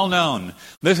most well known.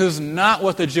 This is not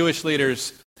what the Jewish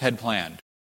leaders had planned.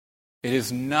 It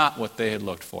is not what they had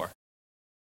looked for.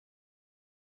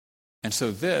 And so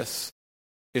this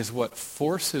is what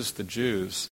forces the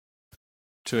Jews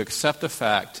to accept the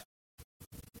fact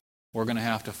we're going to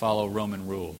have to follow Roman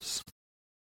rules.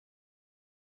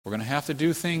 We're going to have to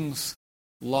do things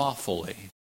lawfully.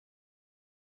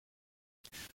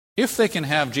 If they can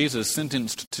have Jesus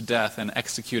sentenced to death and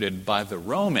executed by the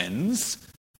Romans,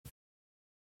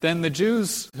 then the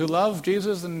Jews who love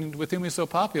Jesus and with whom he's so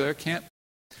popular can't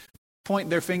point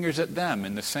their fingers at them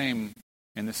in the same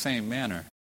manner.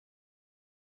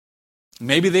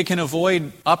 Maybe they can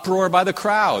avoid uproar by the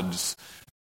crowds,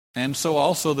 and so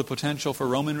also the potential for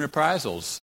Roman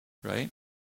reprisals, right?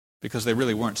 Because they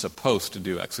really weren't supposed to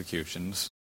do executions.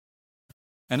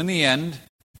 And in the end,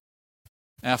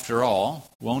 after all,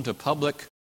 won't a public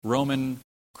Roman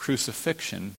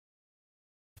crucifixion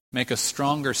make a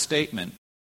stronger statement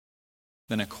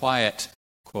than a quiet,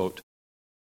 quote,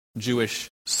 Jewish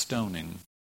stoning?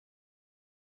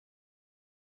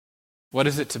 What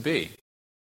is it to be?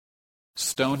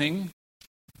 Stoning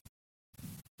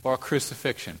or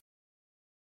crucifixion?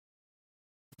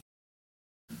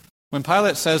 When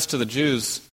Pilate says to the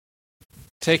Jews,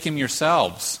 take him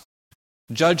yourselves,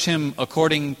 judge him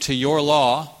according to your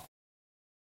law,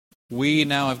 we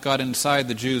now have got inside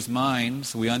the Jews'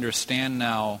 minds, we understand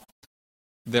now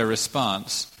their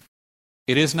response.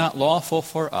 It is not lawful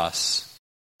for us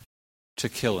to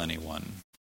kill anyone.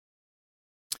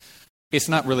 It's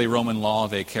not really Roman law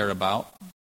they care about.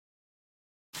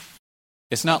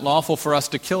 It's not lawful for us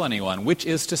to kill anyone, which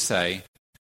is to say,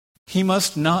 he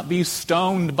must not be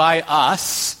stoned by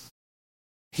us.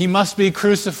 He must be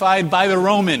crucified by the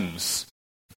Romans.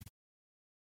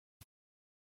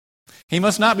 He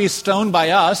must not be stoned by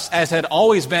us, as had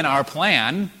always been our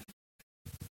plan.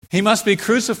 He must be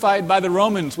crucified by the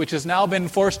Romans, which has now been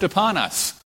forced upon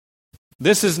us.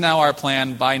 This is now our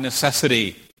plan by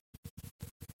necessity.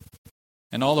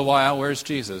 And all the while, where's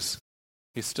Jesus?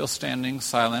 He's still standing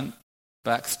silent,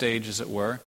 backstage as it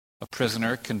were, a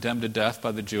prisoner condemned to death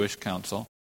by the Jewish council.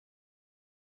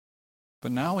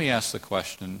 But now we ask the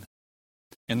question,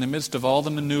 in the midst of all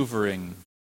the maneuvering,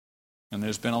 and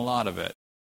there's been a lot of it,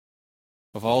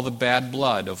 of all the bad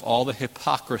blood, of all the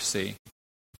hypocrisy,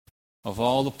 of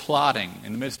all the plotting,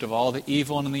 in the midst of all the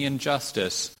evil and the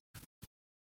injustice,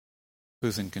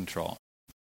 who's in control?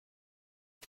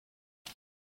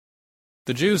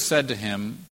 The Jews said to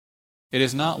him, it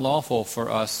is not lawful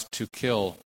for us to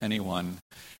kill anyone.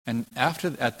 And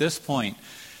at this point,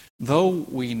 though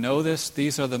we know this,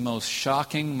 these are the most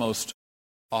shocking, most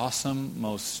awesome,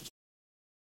 most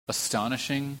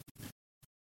astonishing,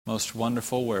 most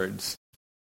wonderful words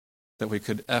that we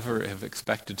could ever have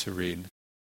expected to read.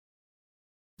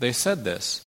 They said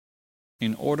this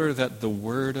in order that the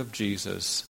word of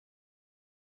Jesus,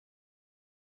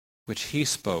 which he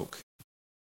spoke,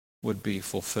 would be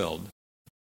fulfilled,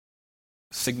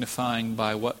 signifying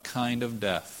by what kind of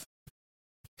death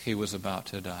he was about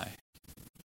to die.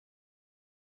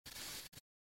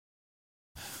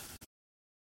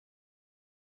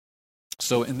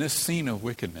 So in this scene of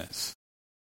wickedness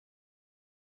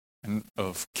and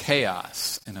of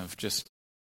chaos and of just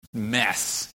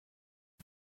mess,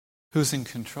 who's in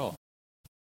control?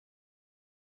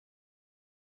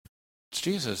 It's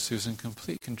Jesus who's in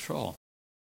complete control.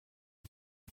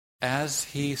 As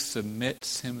he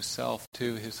submits himself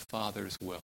to his Father's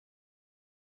will.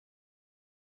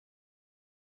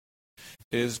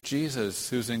 It is Jesus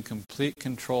who's in complete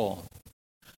control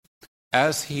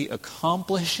as he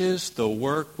accomplishes the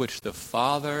work which the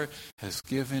Father has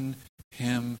given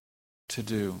him to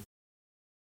do.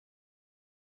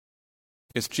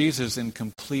 It's Jesus in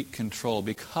complete control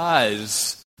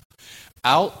because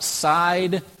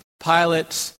outside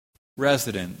Pilate's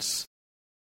residence,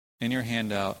 in your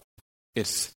handout,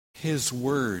 it's his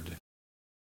word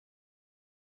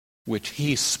which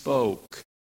he spoke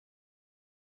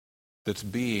that's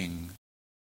being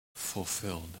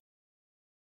fulfilled.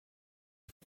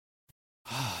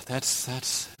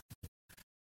 That's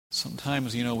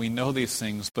sometimes, we know these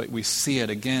things, but we see it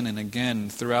again and again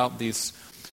throughout these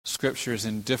scriptures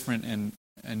in different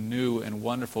and new and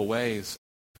wonderful ways.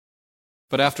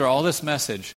 But after all this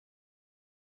message,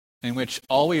 in which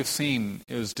all we've seen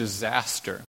is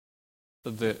disaster,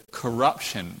 the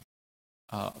corruption,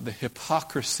 the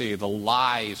hypocrisy, the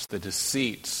lies, the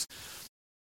deceits,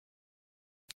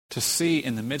 to see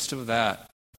in the midst of that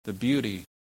the beauty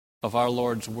of our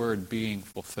Lord's word being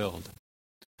fulfilled.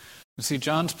 You see,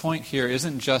 John's point here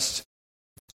isn't just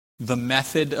the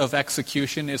method of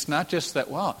execution. It's not just that,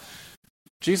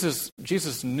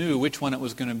 Jesus knew which one it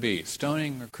was going to be,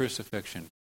 stoning or crucifixion.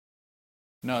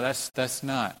 No, that's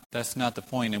not the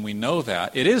point, and we know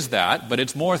that. It is that, but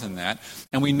it's more than that.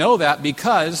 And we know that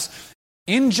because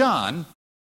in John,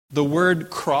 the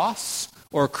word cross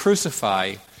or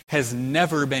crucify has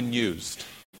never been used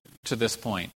to this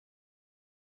point.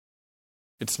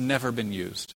 It's never been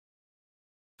used.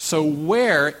 So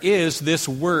where is this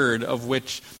word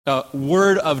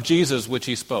of Jesus which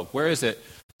he spoke? Where is it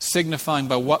signifying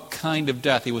by what kind of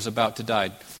death he was about to die?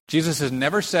 Jesus has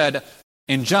never said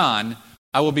in John,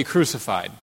 I will be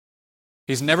crucified.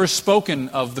 He's never spoken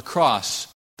of the cross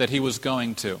that he was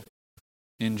going to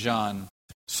in John.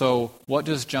 So what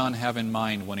does John have in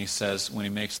mind when he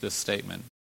makes this statement?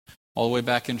 All the way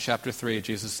back in chapter 3,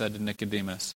 Jesus said to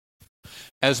Nicodemus,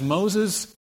 as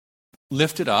Moses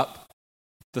lifted up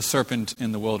the serpent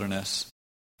in the wilderness,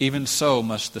 even so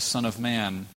must the Son of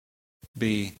Man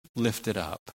be lifted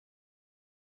up,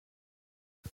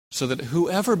 so that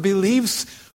whoever believes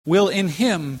will in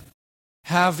him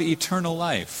have eternal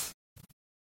life.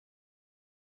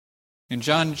 In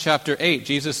John chapter 8,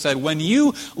 Jesus said, when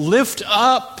you lift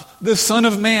up the Son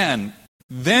of Man,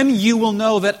 then you will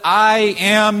know that I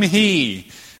am he,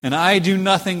 and I do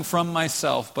nothing from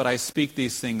myself, but I speak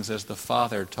these things as the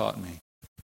Father taught me.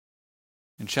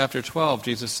 In chapter 12,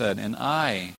 Jesus said, and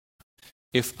I,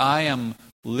 if I am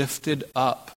lifted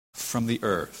up from the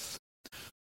earth,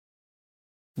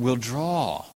 will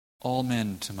draw all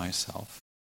men to myself.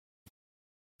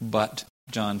 But,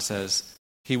 John says,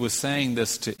 he was saying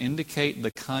this to indicate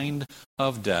the kind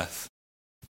of death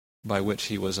by which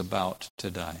he was about to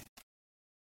die.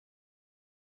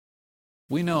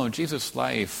 We know Jesus'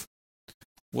 life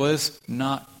was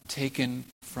not taken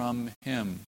from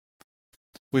him.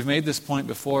 We've made this point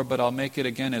before, but I'll make it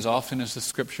again as often as the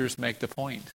scriptures make the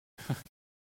point.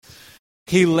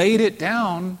 He laid it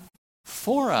down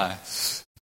for us.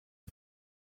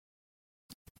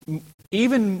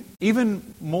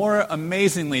 Even more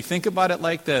amazingly, think about it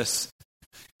like this.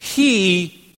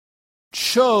 He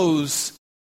chose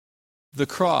the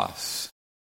cross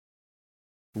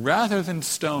rather than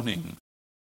stoning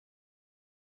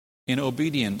in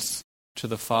obedience to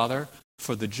the Father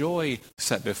for the joy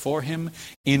set before him,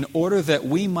 in order that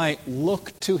we might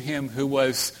look to him who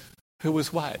was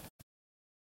what?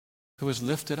 Who was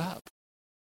lifted up.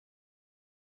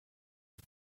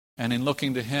 And in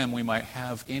looking to him, we might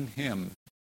have in him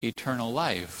eternal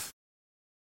life.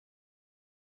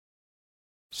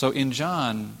 So in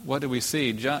John, what do we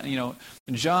see?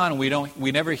 John,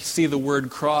 we never see the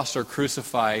word cross or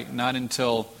crucify, not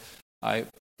until I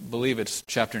believe it's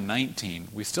chapter 19.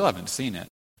 We still haven't seen it.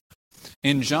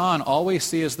 In John, all we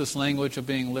see is this language of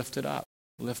being lifted up,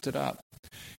 lifted up.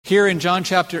 Here in John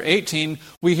chapter 18,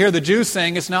 we hear the Jews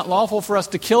saying it's not lawful for us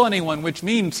to kill anyone, which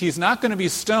means he's not going to be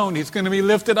stoned, he's going to be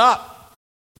lifted up.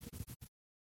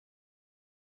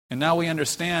 And now we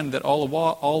understand that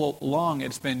all along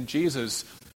it's been Jesus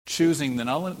choosing not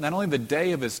only the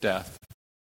day of his death,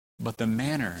 but the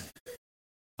manner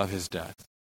of his death.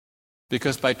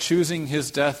 Because by choosing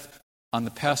his death on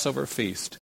the Passover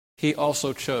feast, he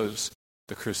also chose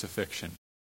the crucifixion.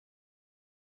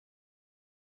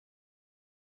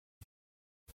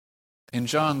 in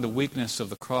John, the weakness of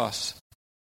the cross,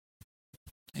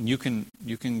 and you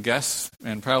can guess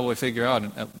and probably figure out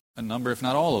a number, if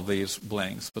not all of these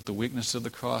blanks, but the weakness of the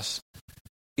cross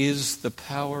is the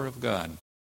power of God.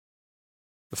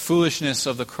 The foolishness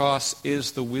of the cross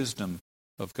is the wisdom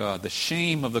of God. The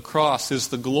shame of the cross is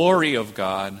the glory of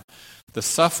God. The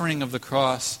suffering of the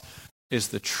cross is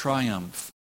the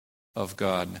triumph of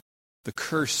God. The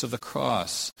curse of the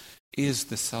cross is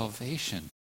the salvation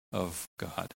of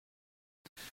God.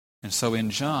 And so in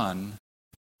John,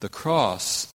 the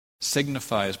cross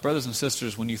signifies, brothers and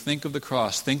sisters, when you think of the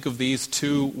cross, think of these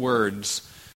two words.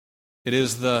 It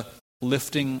is the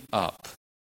lifting up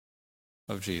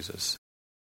of Jesus.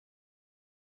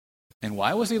 And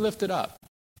why was he lifted up?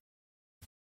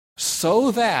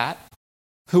 So that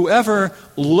whoever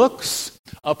looks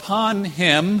upon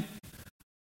him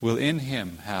will in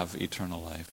him have eternal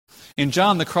life. In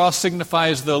John, the cross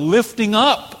signifies the lifting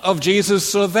up of Jesus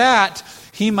so that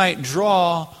he might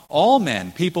draw all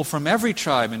men, people from every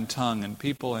tribe and tongue and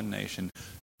people and nation,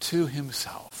 to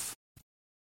himself.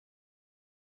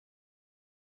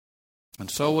 And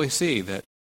so we see that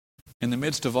in the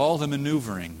midst of all the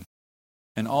maneuvering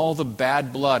and all the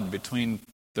bad blood between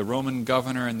the Roman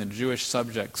governor and the Jewish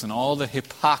subjects, and all the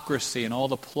hypocrisy and all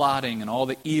the plotting and all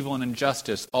the evil and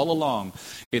injustice all along,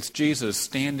 it's Jesus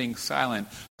standing silent,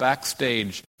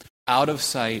 backstage, out of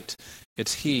sight.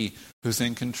 It's he who's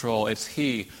in control. It's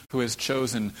he who has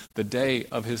chosen the day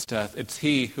of his death. It's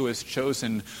he who has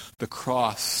chosen the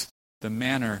cross, the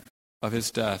manner of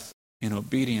his death, in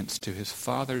obedience to his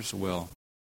Father's will.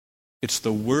 It's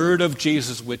the word of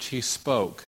Jesus which he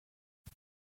spoke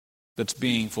that's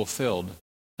being fulfilled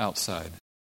outside.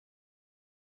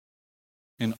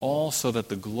 And all so that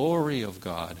the glory of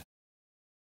God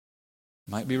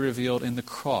might be revealed in the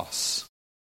cross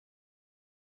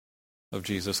of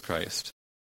Jesus Christ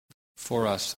for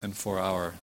us and for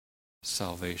our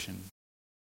salvation.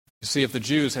 You see, if the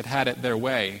Jews had had it their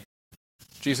way,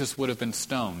 Jesus would have been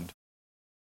stoned.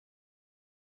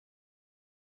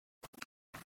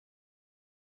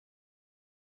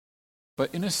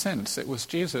 But in a sense, it was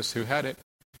Jesus who had it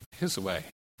his way,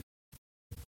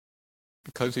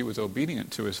 because he was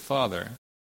obedient to his Father,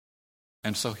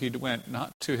 and so he went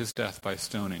not to his death by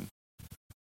stoning,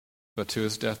 but to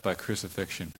his death by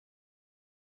crucifixion.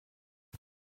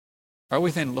 Are we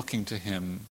then looking to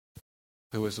him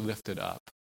who was lifted up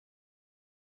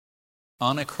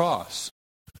on a cross,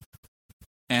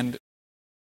 and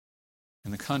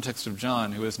in the context of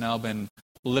John, who has now been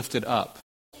lifted up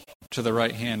to the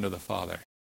right hand of the Father?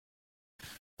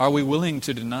 Are we willing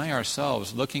to deny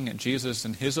ourselves, looking at Jesus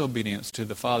and his obedience to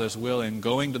the Father's will and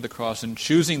going to the cross and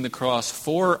choosing the cross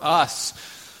for us?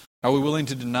 Are we willing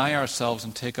to deny ourselves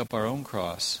and take up our own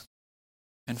cross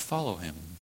and follow him?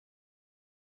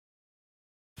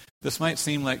 This might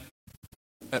seem like,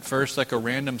 at first, like a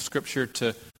random scripture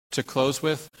to close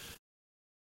with.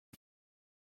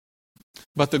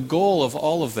 But the goal of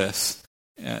all of this,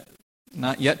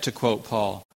 not yet to quote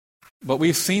Paul, but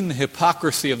we've seen the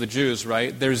hypocrisy of the Jews,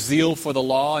 right? Their zeal for the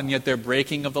law, and yet their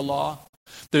breaking of the law.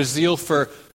 Their zeal for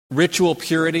ritual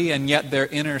purity, and yet their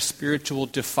inner spiritual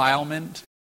defilement.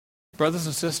 Brothers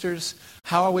and sisters,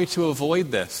 how are we to avoid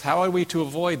this? How are we to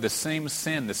avoid the same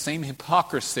sin, the same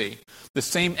hypocrisy, the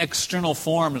same external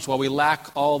forms while we lack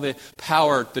all the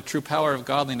power, the true power of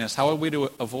godliness? How are we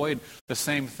to avoid the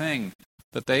same thing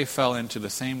that they fell into, the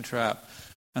same trap?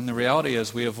 And the reality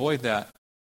is we avoid that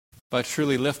by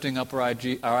truly lifting up our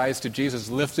eyes to Jesus,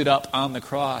 lifted up on the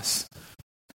cross,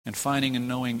 and finding and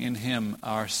knowing in him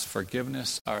our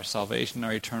forgiveness, our salvation,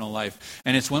 our eternal life.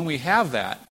 And it's when we have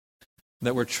that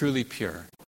we're truly pure.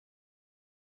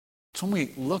 It's when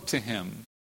we look to him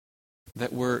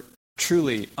that we're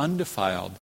truly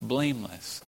undefiled,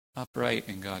 blameless, upright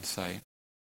in God's sight.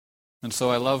 And so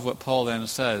I love what Paul then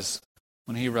says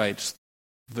when he writes,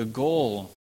 the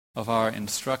goal of our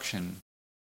instruction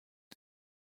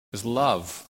is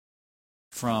love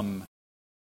from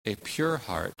a pure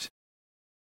heart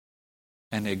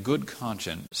and a good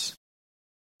conscience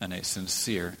and a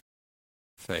sincere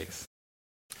faith.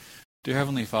 Dear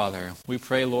Heavenly Father, we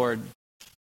pray, Lord,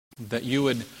 that you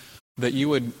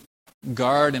would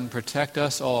guard and protect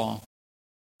us all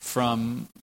from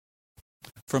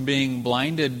being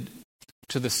blinded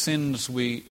to the sins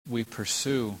we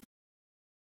pursue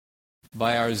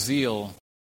by our zeal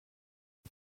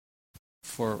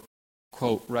for,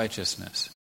 quote,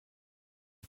 righteousness.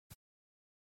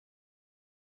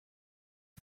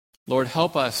 Lord,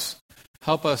 help us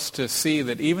to see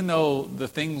that even though the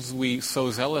things we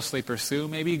so zealously pursue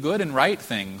may be good and right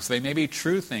things, they may be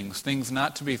true things, things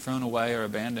not to be thrown away or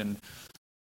abandoned,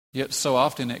 yet so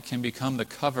often it can become the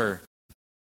cover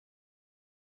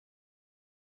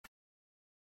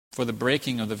for the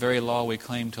breaking of the very law we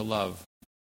claim to love.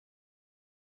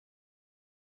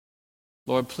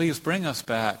 Lord, please bring us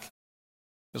back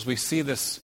as we see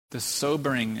this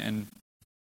sobering and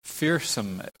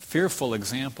fearful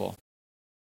example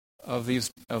of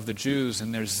the Jews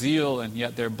and their zeal and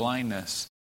yet their blindness.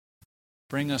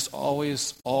 Bring us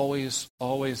always, always,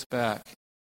 always back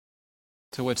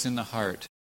to what's in the heart,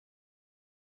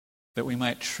 that we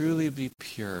might truly be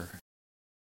pure,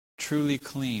 truly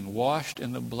clean, washed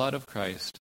in the blood of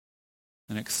Christ,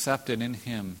 and accepted in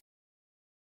Him.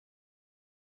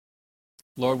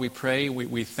 Lord, we pray,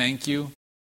 we thank you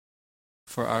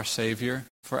for our Savior,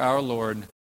 for our Lord,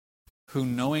 who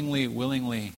knowingly,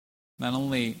 willingly, not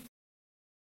only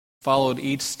followed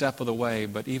each step of the way,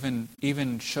 but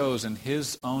even chose in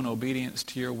His own obedience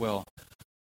to your will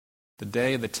the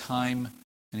day, the time,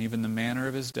 and even the manner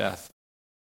of His death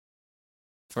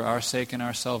for our sake and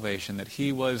our salvation, that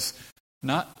He was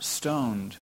not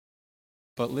stoned,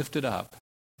 but lifted up,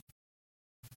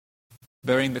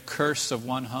 bearing the curse of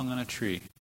one hung on a tree,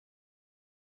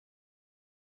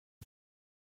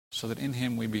 so that in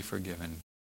Him we be forgiven,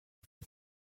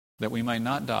 that we might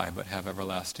not die but have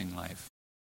everlasting life.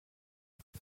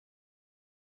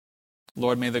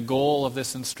 Lord, may the goal of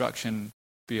this instruction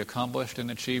be accomplished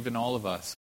and achieved in all of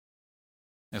us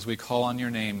as we call on your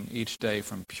name each day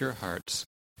from pure hearts,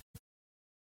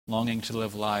 longing to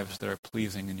live lives that are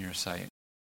pleasing in your sight.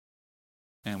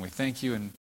 And we thank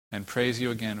you and praise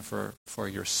you again for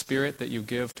your Spirit that you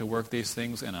give to work these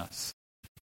things in us.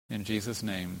 In Jesus'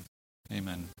 name,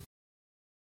 amen.